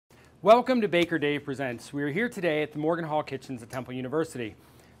Welcome to Baker Dave Presents. We are here today at the Morgan Hall Kitchens at Temple University.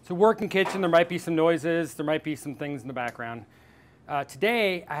 It's a working kitchen. There might be some noises. There might be some things in the background.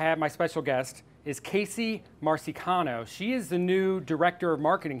 Today, I have my special guest is Kasey Marsicano. She is the new Director of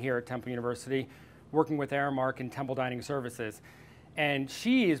Marketing here at Temple University, working with Aramark and Temple Dining Services. And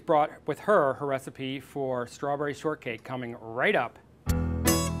she has brought with her her recipe for strawberry shortcake coming right up.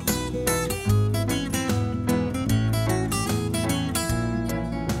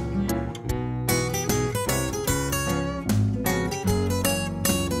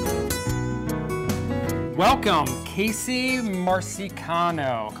 Welcome, Kasey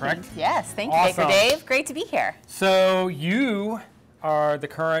Marsicano, correct? Yes, thank you, Awesome. Baker Dave. Great to be here. So you are the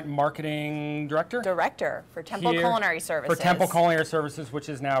current marketing director? Director for Temple Culinary Services. For Temple Culinary Services, which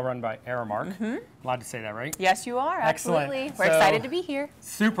is now run by Aramark. Allowed to say that, right? Yes, you are, absolutely. Excellent. We're excited to be here.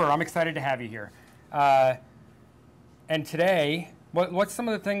 Super, I'm excited to have you here. And today, what's some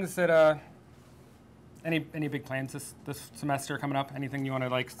of the things that, any big plans this semester coming up? Anything you want to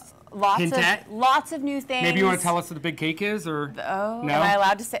hint at? Lots of new things. Maybe you want to tell us what the big cake is, or oh, no? Am I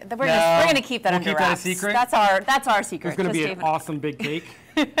allowed to say? We're going to keep that under wraps. We'll keep that a secret. That's our secret. It's going to be an awesome big cake.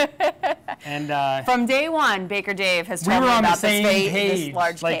 And from day one, Baker Dave has told me about this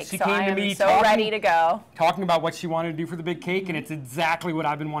large cake. She so came I to am me so ready to go. Talking about what she wanted to do for the big cake, and it's exactly what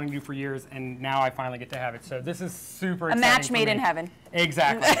I've been wanting to do for years, and now I finally get to have it. So this is super exciting. A match made in heaven.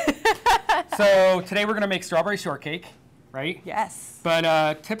 Exactly. So today we're going to make strawberry shortcake, right? Yes.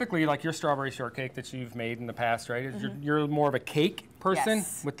 But typically, like your strawberry shortcake that you've made in the past, right? Is you're more of a cake person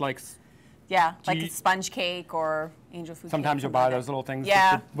with yeah, like a sponge cake or angel food. Sometimes you'll buy those little things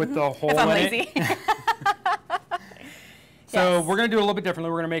with the hole if I'm in lazy. it. So we're going to do it a little bit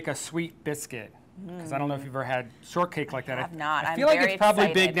differently. We're going to make a sweet biscuit. Because I don't know if you've ever had shortcake like that. I have not. I feel like it's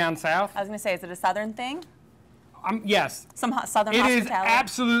probably big down south. I was going to say, is it a southern thing? Yes. Some southern hospitality? It is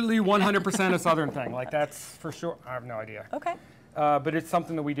absolutely 100% a southern thing. Like, that's for sure. I have no idea. Okay. But it's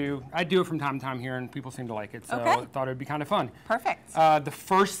something that we do. I do it from time to time here, and people seem to like it. So I thought it would be kind of fun. Perfect. The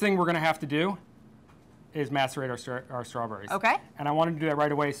first thing we're going to have to do is macerate our strawberries. Okay. And I wanted to do that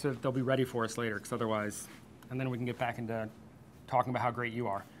right away so that they'll be ready for us later, because otherwise, and then we can get back into talking about how great you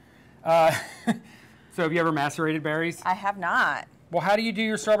are. So have you ever macerated berries? I have not. Well, how do you do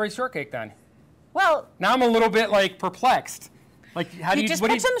your strawberry shortcake then? Well, now I'm a little bit perplexed. Like, how do you just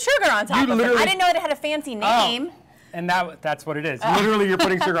put some sugar on top of it? I didn't know it had a fancy name. And that's what it is. Literally, you're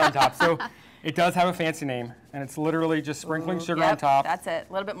putting sugar on top. So it does have a fancy name, and it's literally just sprinkling sugar on top. That's it.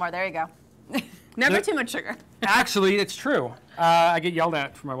 A little bit more. There you go. Never too much sugar. Actually, it's true. I get yelled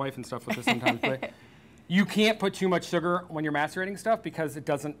at from my wife and stuff with this sometimes, but you can't put too much sugar when you're macerating stuff because it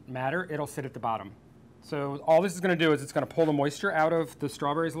doesn't matter. It'll sit at the bottom. So all this is going to do is it's going to pull the moisture out of the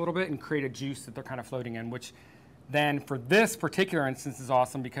strawberries a little bit and create a juice that they're kind of floating in, which then for this particular instance is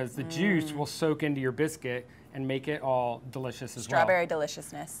awesome because the juice will soak into your biscuit and make it all delicious as well. Strawberry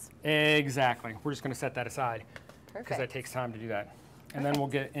deliciousness. Exactly. We're just going to set that aside because Perfect. that takes time to do that. And then we'll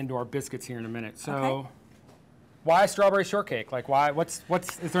get into our biscuits here in a minute. So why strawberry shortcake? Like, why? Is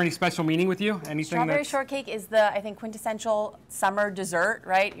there any special meaning with you? Anything? Strawberry shortcake is the, I think, quintessential summer dessert,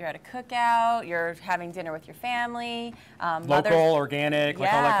 right? You're at a cookout, you're having dinner with your family. Local, organic,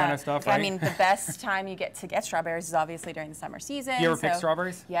 like all that kind of stuff, right? I mean, the best time you get to get strawberries is obviously during the summer season. You ever pick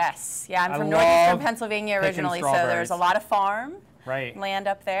strawberries? Yes. Yeah, I'm from northeastern Pennsylvania originally, so there's a lot of farm land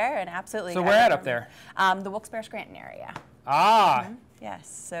up there, and absolutely. So where at up there? The Wilkes-Barre-Scranton area. Ah. Yes,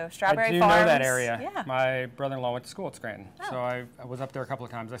 so strawberry farms. I do know that area. Yeah. My brother-in-law went to school at Scranton, so I was up there a couple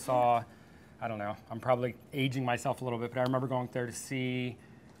of times. I saw, I don't know, I'm probably aging myself a little bit, but I remember going there to see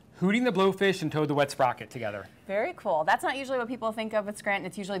Hootie the Blowfish and Toad the Wet Sprocket together. Very cool. That's not usually what people think of at Scranton.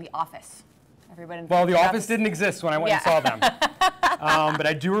 It's usually The Office. Everybody. Well, The Office didn't exist when I went and saw them. But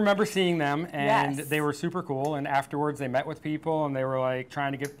I do remember seeing them, and they were super cool. And afterwards, they met with people, and they were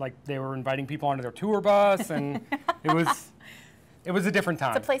trying to get, they were inviting people onto their tour bus, and it was a different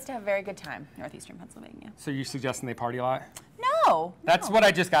time. It's a place to have a very good time, northeastern Pennsylvania. So you're suggesting they party a lot? No. That's what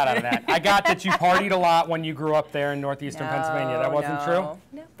I just got out of that. I got that you partied a lot when you grew up there in northeastern Pennsylvania. That wasn't true?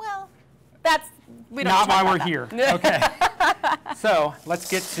 No. Well, we don't not why we're that. here. Okay. So let's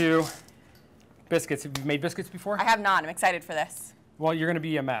get to biscuits. Have you made biscuits before? I have not. I'm excited for this. Well, you're going to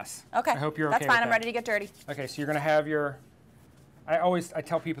be a mess. Okay. I hope you're okay That's fine. with I'm ready to get dirty. Okay, so you're going to have your, I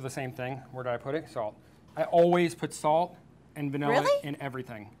tell people the same thing. Where did I put it? Salt. I always put salt and vanilla in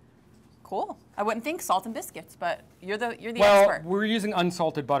everything. Cool. I wouldn't think salt and biscuits, but you're the expert. Well, we're using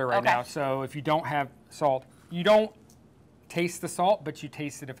unsalted butter right now, so if you don't have salt, you don't taste the salt, but you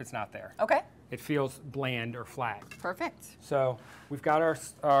taste it if it's not there. Okay. It feels bland or flat. Perfect. So we've got our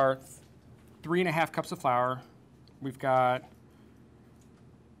 3.5 cups of flour. We've got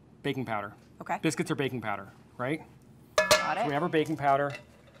baking powder. Okay. Biscuits are baking powder, right? Got it. So we have our baking powder.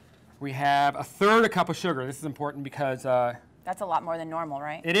 We have 1/3 cup of sugar. This is important because that's a lot more than normal,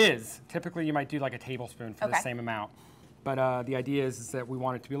 right? it is. Typically, you might do like a tablespoon for the Okay. same amount. But the idea is that we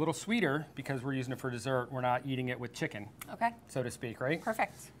want it to be a little sweeter because we're using it for dessert. We're not eating it with chicken, Okay. so to speak, right?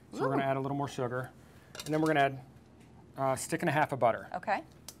 Perfect. So we're going to add a little more sugar. And then we're going to add 1.5 sticks of butter. Okay.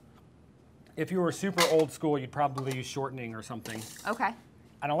 If you were super old school, you'd probably use shortening or something. Okay.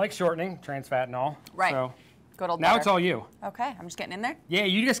 I don't like shortening, trans fat and all. Right. So Good old now butter. it's all you. Okay. I'm just getting in there. Yeah,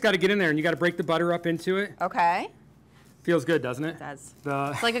 you just got to get in there and you got to break the butter up into it. Okay. Feels good, doesn't it? It does.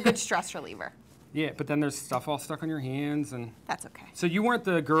 The It's like a good stress reliever. yeah, but then there's stuff all stuck on your hands and. That's okay. So you weren't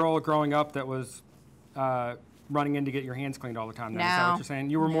the girl growing up that was running in to get your hands cleaned all the time. Then. Is that No. what you're saying?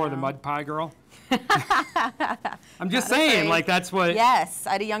 You were more the No. mud pie girl. I'm just Not saying, afraid. like that's what. Yes,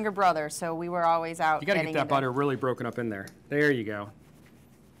 I had a younger brother, so we were always out. You got to get getting that into- butter really broken up in there. There you go.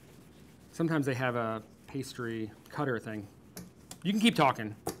 Sometimes they have a pastry cutter thing. You can keep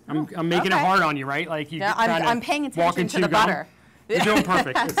talking. I'm making it okay. hard on you, right? Like you. No, kinda I'm paying walk attention and to the chew gum. butter. You're doing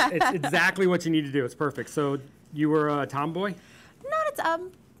perfect. It's exactly what you need to do. It's perfect. So you were a tomboy? Not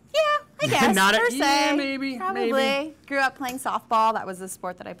yeah, I guess. Not a- per se. yeah, maybe, Probably. maybe. Grew up playing softball. That was the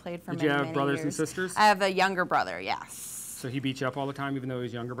sport that I played for Did many, you have many brothers and years. sisters? I have a younger brother, yes. So he beat you up all the time, even though he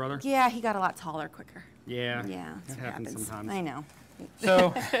was younger brother? Yeah, he got a lot taller quicker. Yeah. Yeah, That that's what happens sometimes. I know.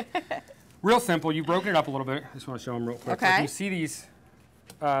 So, real simple. You've broken it up a little bit. I just want to show them real quick. So if Okay. you see these,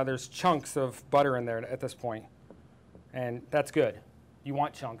 there's chunks of butter in there at this point, and that's good. You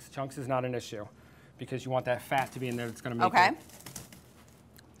want chunks. Chunks is not an issue because you want that fat to be in there that's going to make Okay. it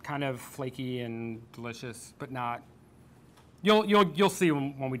kind of flaky and delicious, but not. You'll see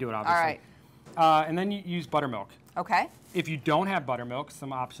when we do it, obviously. All right. And then you use buttermilk. Okay. If you don't have buttermilk,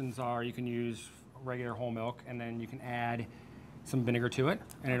 some options are you can use regular whole milk, and then you can add some vinegar to it,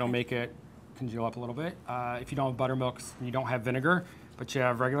 and it'll make it congeal up a little bit. If you don't have buttermilk and you don't have vinegar, but you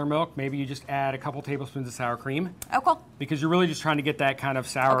have regular milk, maybe you just add a couple tablespoons of sour cream, Oh, cool. because you're really just trying to get that kind of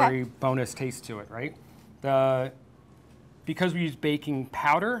soury bonus taste to it, right? Because we use baking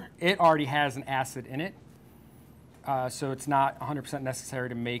powder, it already has an acid in it, so it's not 100% necessary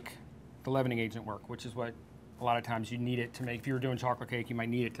to make the leavening agent work, which is what a lot of times you need it to make. If you were doing chocolate cake, you might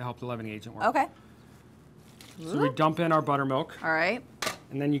need it to help the leavening agent work. Okay. So we dump in our buttermilk, All right.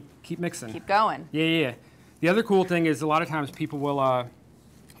 and then you keep mixing. Keep going. Yeah. The other cool thing is a lot of times people will,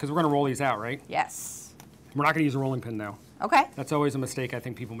 because we're going to roll these out, right? Yes. We're not going to use a rolling pin, though. Okay. That's always a mistake I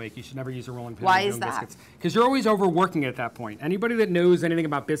think people make. You should never use a rolling pin. Why when you're is doing that? Biscuits. Because you're always overworking it at that point. Anybody that knows anything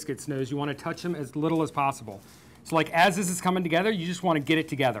about biscuits knows you want to touch them as little as possible. So like as this is coming together, you just want to get it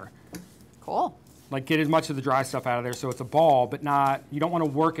together. Cool. Like get as much of the dry stuff out of there so it's a ball, but not, you don't want to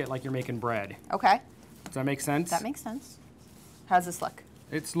work it like you're making bread. Okay. Does that make sense? That makes sense. How's this look?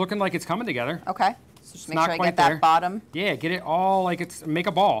 It's looking like it's coming together. Okay. So just make not sure I quite get that there. bottom. Yeah, get it all like it's, make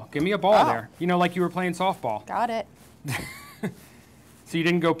a ball. Give me a ball Oh. there. You know, like you were playing softball. Got it. So you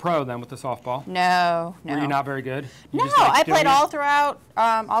didn't go pro then with the softball? No. Were you not very good? You No, just liked I doing played it?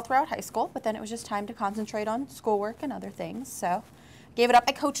 all throughout high school, but then it was just time to concentrate on schoolwork and other things. So, gave it up.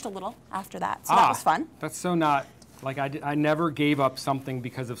 I coached a little after that, so that was fun. That's so not, like I never gave up something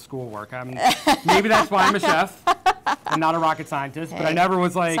because of schoolwork. I mean, maybe that's why I'm a chef and not a rocket scientist, but I Hey, never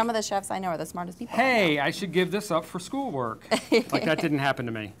was like, Some of the chefs I know are the smartest people. I know. hey, I should give this up for schoolwork. Like that didn't happen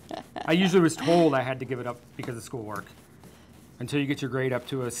to me. I usually was told I had to give it up because of schoolwork. Until you get your grade up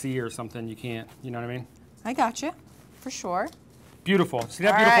to a C or something, you can't, you know what I mean? I got you, for sure. Beautiful. See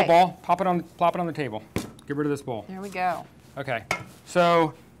that All beautiful right. ball? Plop it on the table. Get rid of this bowl. There we go. Okay.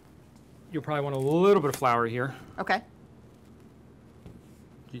 So you'll probably want a little bit of flour here. Okay,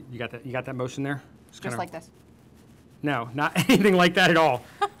 You got that? You got that motion there? just kinda- like this. No, not anything like that at all.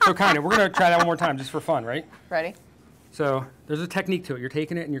 So kind of. We're gonna try that one more time just for fun, right? Ready? So there's a technique to it. You're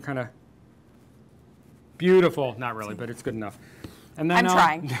taking it and you're kind of beautiful. Not really, but it's good enough. And then I'm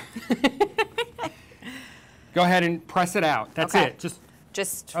trying. Go ahead and press it out. That's Okay. it.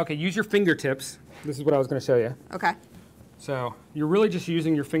 Just, Okay. Use your fingertips. This is what I was going to show you. okay. So you're really just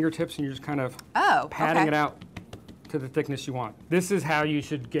using your fingertips and you're just kind of Oh, patting okay. it out to the thickness you want. This is how you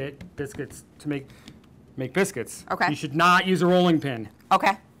should get biscuits to make biscuits. Okay. You should not use a rolling pin.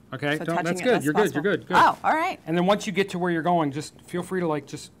 Okay. Okay. So Don't- touching that's it good. less You're good. You're possible. good. Good. Oh, all right. And then once you get to where you're going, just feel free to like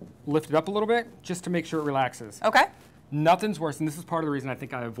just lift it up a little bit just to make sure it relaxes. Okay. Nothing's worse, and this is part of the reason I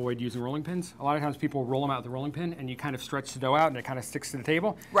think I avoid using rolling pins. A lot of times people roll them out with the rolling pin and you kind of stretch the dough out and it kind of sticks to the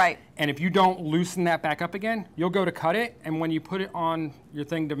table. Right. And if you don't loosen that back up again, you'll go to cut it, and when you put it on your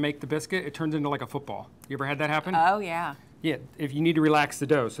thing to make the biscuit, it turns into like a football. You ever had that happen? Oh, yeah. Yeah, if you need to relax the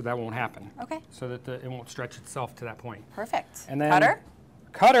dough so that won't happen. Okay. So that it won't stretch itself to that point. Perfect. And then Cutter?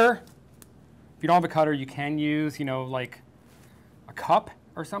 cutter. If you don't have a cutter, you can use, like a cup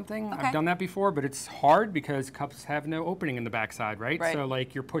or something. Okay. I've done that before, but it's hard because cups have no opening in the backside, right? Right. So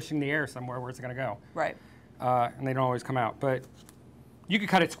like you're pushing the air somewhere, where's it gonna go? Right. And they don't always come out. But you could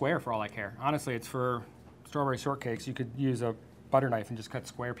cut it square for all I care. Honestly, it's for strawberry shortcakes. You could use a butter knife and just cut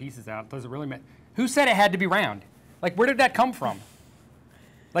square pieces out. Does it really matter? Who said it had to be round? Like, where did that come from?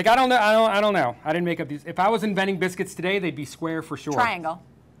 Like, I don't know. I don't know. I didn't make up these. If I was inventing biscuits today, they'd be square for sure. Triangle.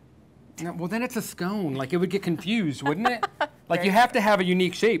 No, well, then it's a scone. Like, it would get confused, wouldn't it? Like, you have to have a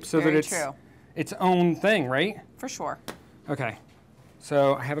unique shape so that it's its own thing, right? For sure. Okay.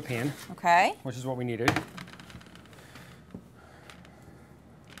 So I have a pan. Okay. Which is what we needed.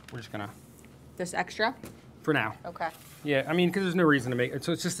 We're just gonna. This extra? For now. Okay. Yeah, I mean, because there's no reason to make it.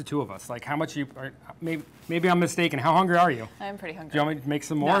 So it's just the two of us. Like, how much maybe I'm mistaken. How hungry are you? I'm pretty hungry. Do you want me to make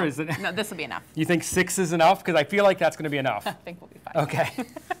some more? No, Is it? No, this will be enough. You think 6 is enough? Because I feel like that's going to be enough. I think we'll be fine. Okay.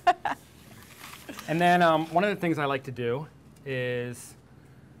 And then one of the things I like to do is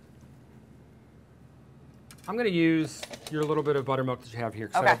I'm going to use your little bit of buttermilk that you have here.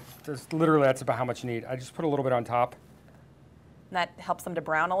 Okay. Literally, that's about how much you need. I just put a little bit on top. And that helps them to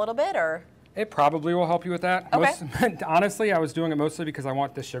brown a little bit, or? It probably will help you with that. Okay. Honestly, I was doing it mostly because I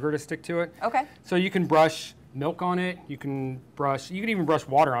want the sugar to stick to it. Okay. So you can brush milk on it. You can even brush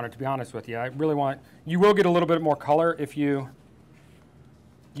water on it, to be honest with you. You will get a little bit more color if you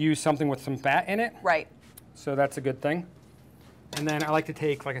use something with some fat in it. Right. So that's a good thing. And then I like to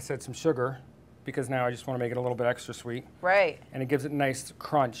take, like I said, some sugar because now I just want to make it a little bit extra sweet. Right. And it gives it a nice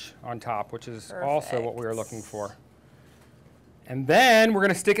crunch on top, which is also what we were looking for. And then we're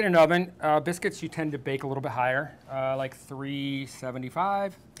going to stick it in an oven. Biscuits you tend to bake a little bit higher, like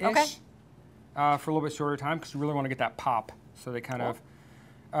 375-ish. Okay. For a little bit shorter time because you really want to get that pop. So they kind of,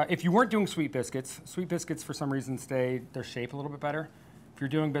 if you weren't doing sweet biscuits for some reason stay their shape a little bit better. If you're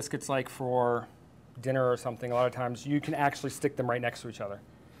doing biscuits like for dinner or something, a lot of times you can actually stick them right next to each other.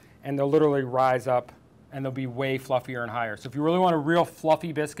 And they'll literally rise up and they'll be way fluffier and higher. So if you really want a real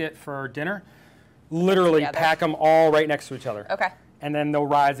fluffy biscuit for dinner, literally pack them all right next to each other. Okay. And then they'll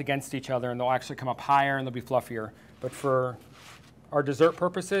rise against each other and they'll actually come up higher and they'll be fluffier. But for our dessert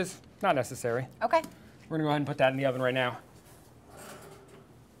purposes, not necessary. Okay. We're gonna go ahead and put that in the oven right now.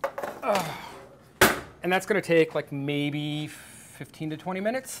 And that's gonna take like maybe 15 to 20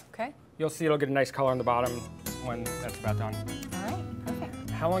 minutes. Okay. You'll see it'll get a nice color on the bottom when that's about done. All right, perfect.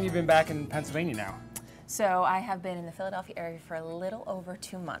 How long have you been back in Pennsylvania now? So I have been in the Philadelphia area for a little over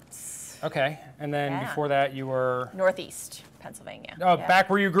 2 months. Okay, and then before that you were? Northeast Pennsylvania. Oh, back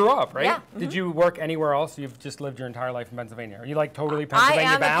where you grew up, right? Yeah. Did you work anywhere else? You've just lived your entire life in Pennsylvania. Are you like totally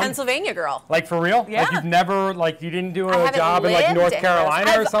Pennsylvania bound? I am a Pennsylvania girl. Like for real? Yeah. Like you've never, like you didn't do a job in like North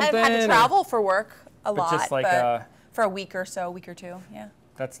Carolina or something? I've had to travel for work a lot, just like but for a week or so, a week or two, yeah.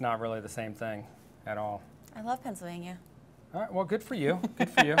 That's not really the same thing at all. I love Pennsylvania. All right, well, good for you. Good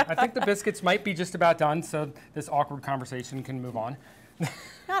for you. I think the biscuits might be just about done, so this awkward conversation can move on.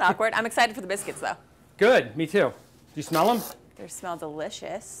 Not awkward. I'm excited for the biscuits, though. Good, me too. Do you smell them? They smell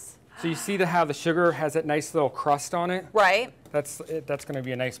delicious. So you see how the sugar has that nice little crust on it? Right. That's going to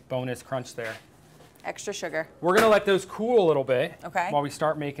be a nice bonus crunch there. Extra sugar. We're going to let those cool a little bit while we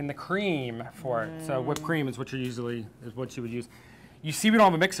start making the cream for it. So whipped cream is what you would use. You see we don't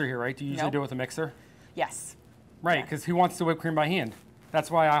have a mixer here, right? Do you usually do it with a mixer? Yes. Right, because who wants to whip cream by hand? That's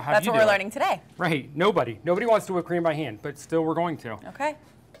why I have you do it. That's what we're learning today. Right, nobody wants to whip cream by hand, but still we're going to. Okay.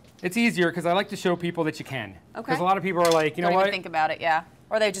 It's easier because I like to show people that you can. Okay. Because a lot of people are like, you know what? Don't even think about it, yeah.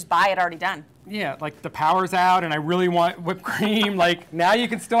 Or they just buy it already done. Yeah, like the power's out and I really want whipped cream. Like now you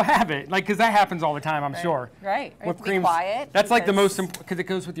can still have it. Like, because that happens all the time, I'm sure. Right. Whipped cream. Be quiet. That's like the most important, because it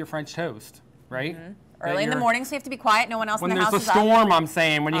goes with your French toast, right? Early in the morning, so you have to be quiet. No one else in the house is When there's a storm, I'm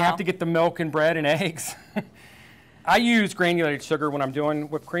saying, when you have to get the milk and bread and eggs. I use granulated sugar when I'm doing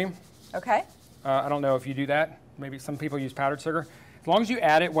whipped cream. Okay. I don't know if you do that. Maybe some people use powdered sugar. As long as you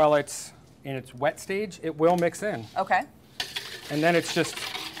add it while it's in its wet stage, it will mix in. Okay. And then it's just,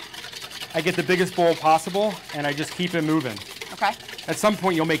 I get the biggest bowl possible, and I just keep it moving. Okay. At some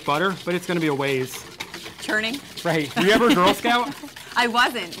point, you'll make butter, but it's going to be a ways. Churning? Right. Were you ever a Girl Scout? I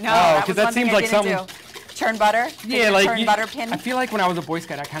wasn't. No, because that seems like something. Churn butter? Yeah, like churn butter pin? I feel like when I was a Boy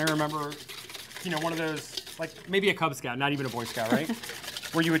Scout, I kind of remember, one of those, like maybe a Cub Scout, not even a Boy Scout, right?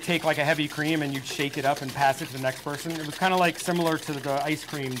 Where you would take like a heavy cream and you'd shake it up and pass it to the next person. It was kind of like similar to the ice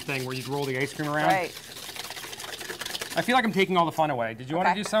cream thing where you'd roll the ice cream around. Right. I feel like I'm taking all the fun away. Did you want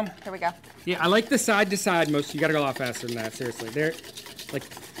to do some? Here we go. Yeah, I like the side to side motion. You got to go a lot faster than that, seriously. There, like,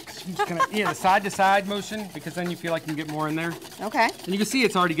 you just kinda, the side to side motion, because then you feel like you can get more in there. Okay. And you can see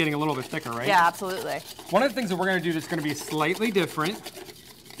it's already getting a little bit thicker, right? Yeah, absolutely. One of the things that we're going to do that's going to be slightly different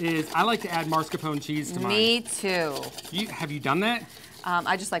is I like to add mascarpone cheese to mine. Me too. Have you done that?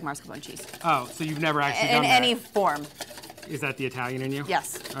 I just like mascarpone cheese. Oh, so you've never actually done that? In any form. Is that the Italian in you?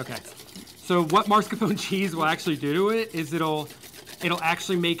 Yes. Okay. So what mascarpone cheese will actually do to it is it'll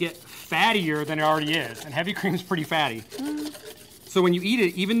actually make it fattier than it already is, and heavy cream is pretty fatty. So when you eat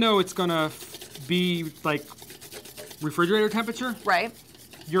it, even though it's gonna be like refrigerator temperature, right?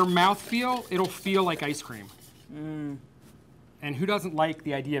 Your mouthfeel, it'll feel like ice cream. And who doesn't like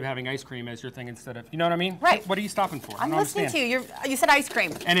the idea of having ice cream as your thing instead of, you know what I mean? Right. What are you stopping for? I'm listening to you. You said ice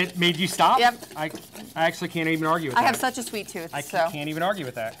cream. And it made you stop? Yep. I actually can't even argue with that. I have such a sweet tooth. I so. can't even argue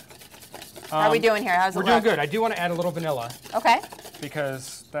with that. How are we doing here? How's it We're look? doing good. I do want to add a little vanilla. Okay.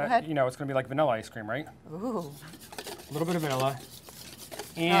 Because that, ahead. you know, it's going to be like vanilla ice cream, right? Ooh. A little bit of vanilla.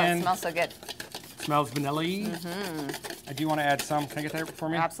 Oh, And it smells so good. smells vanilla-y. I do want to add some. Can I get that for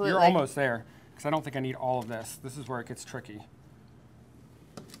me? Absolutely. You're almost there. Because I don't think I need all of this. This is where it gets tricky.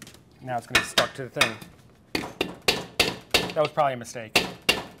 Now it's going to be stuck to the thing. That was probably a mistake.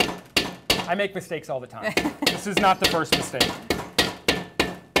 I make mistakes all the time. This is not the first mistake.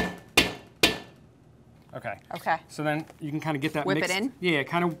 Okay. Okay. So then you can kind of get that Whip it mixed. in? Yeah,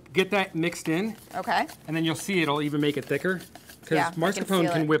 kind of get that mixed in. Okay. And then you'll see it'll even make it thicker. Because Yeah, I can mascarpone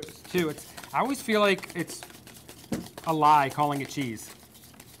feel can it. whip too. I always feel like it's a lie calling it cheese.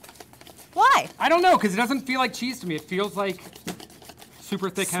 Why? I don't know, because it doesn't feel like cheese to me. It feels like super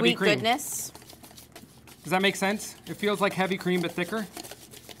thick, heavy Sweet cream. goodness. Does that make sense? It feels like heavy cream, but thicker.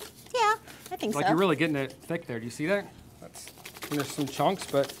 Yeah, I think Like so. you're really getting it thick there. Do you see that? And there's some chunks,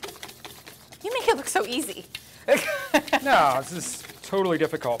 but You make it look so easy. no, this is totally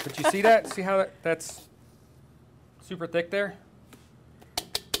difficult. But you see that? See how that's super thick there?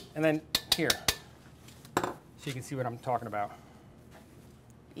 And then here, so you can see what I'm talking about.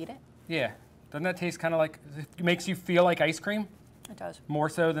 Eat it. Yeah. Doesn't that taste kind of like, it makes you feel like ice cream? It does. More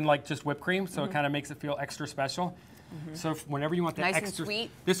so than like just whipped cream, so it kind of makes it feel extra special. So whenever you want that Nice and extra, sweet.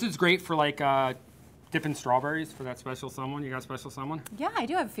 This is great for like dipping strawberries for that special someone. You got a special someone? Yeah, I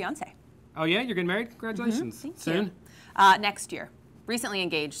do have a fiance. Oh yeah, you're getting married? Congratulations. Thank Soon? you. Next year. Recently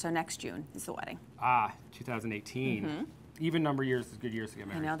engaged, so next June is the wedding. 2018. Even number years is good years to get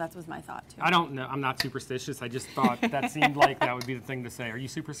I married. know, that was my thought too. I don't know. I'm not superstitious. I just thought that seemed like that would be the thing to say. Are you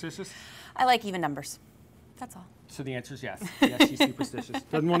superstitious? I like even numbers. That's all. So the answer is yes. Yes, she's superstitious.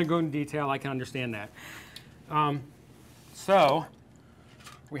 Doesn't want to go into detail. I can understand that. So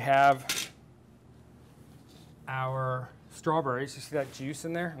we have our strawberries. You see that juice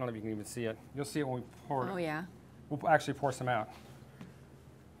in there? I don't know if you can even see it. You'll see it when we pour it. Oh yeah. We'll actually pour some out.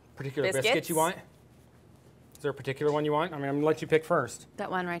 Particular biscuit Biscuits? you want? Is there a particular one you want? I mean, I'm going to let you pick first. That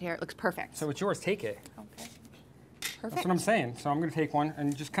one right here, it looks perfect. So it's yours. Take it. Okay. That's Perfect. what I'm saying. So I'm going to take one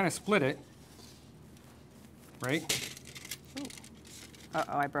and just kind of split it. Right?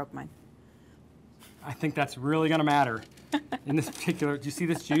 Uh-oh, I broke mine. I think that's really going to matter in this particular. Do you see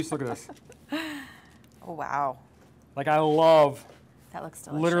this juice? Look at this. Oh, wow. Like, I love That looks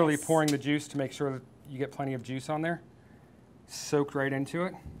delicious. literally pouring the juice to make sure that you get plenty of juice on there. Soaked right into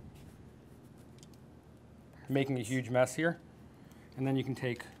it. Making a huge mess here. And then you can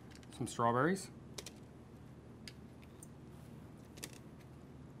take some strawberries.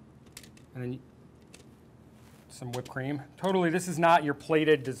 And then some whipped cream. Totally, this is not your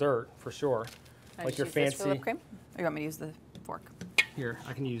plated dessert, for sure. Can I Like just your use this fancy. for whipped cream? Or you want me to use the fork? Here,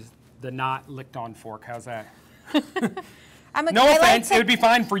 I can use the not licked on fork. How's that? I No like offense, to- it would be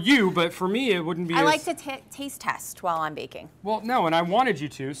fine for you, but for me, it wouldn't be. I as, like to taste test while I'm baking. Well, no, and I wanted you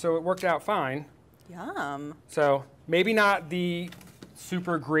to, so it worked out fine. Yum. So maybe not the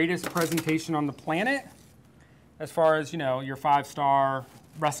super greatest presentation on the planet, as far as, you know, your 5-star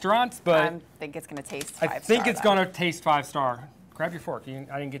restaurants, but I think it's going to taste I 5-star, think it's though. going to taste 5-star. Grab your fork. I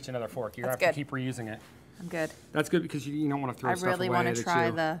didn't get you another fork. You're going to That's have to keep reusing it. I'm good. That's good because you don't want to throw I stuff away. really want to that try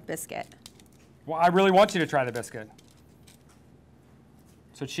you- the biscuit. Well, I really want you to try the biscuit.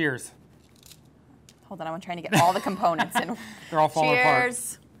 So cheers. Hold on, I'm trying to get all the components in. They're all falling apart.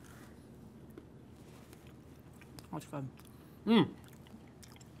 Cheers. Much fun.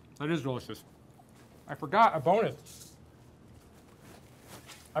 That is delicious. I forgot a bonus.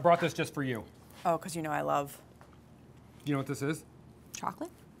 I brought this just for you. Oh, because you know I love You know what this is?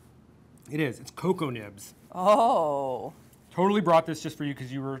 chocolate. It is. It's cocoa nibs. Oh, Totally brought this just for you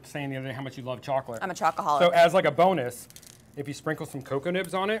because you were saying the other day how much you love chocolate. I'm a chocoholic. So as like a bonus, if you sprinkle some cocoa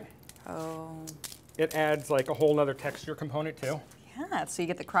nibs on it, Oh, it adds like a whole nother texture component too. yeah. So you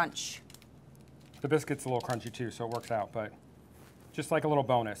get the crunch. The biscuit's a little crunchy too, so it works out, but just like a little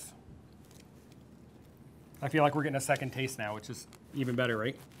bonus. I feel like we're getting a second taste now, which is even better,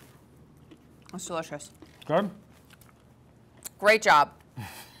 right? It's delicious. Good? Great job.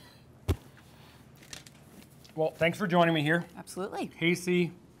 Well, thanks for joining me here. Absolutely.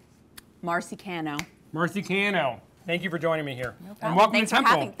 Kasey Marsicano. Marsicano. Thank you for joining me here. No problem. And welcome Thanks to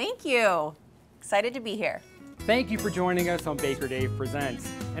Temple. for having. Thank you. Excited to be here. Thank you for joining us on Baker Dave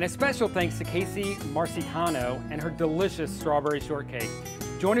Presents. And a special thanks to Kasey Marsicano and her delicious strawberry shortcake.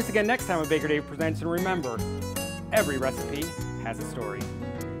 Join us again next time on Baker Dave Presents, and remember, every recipe has a story.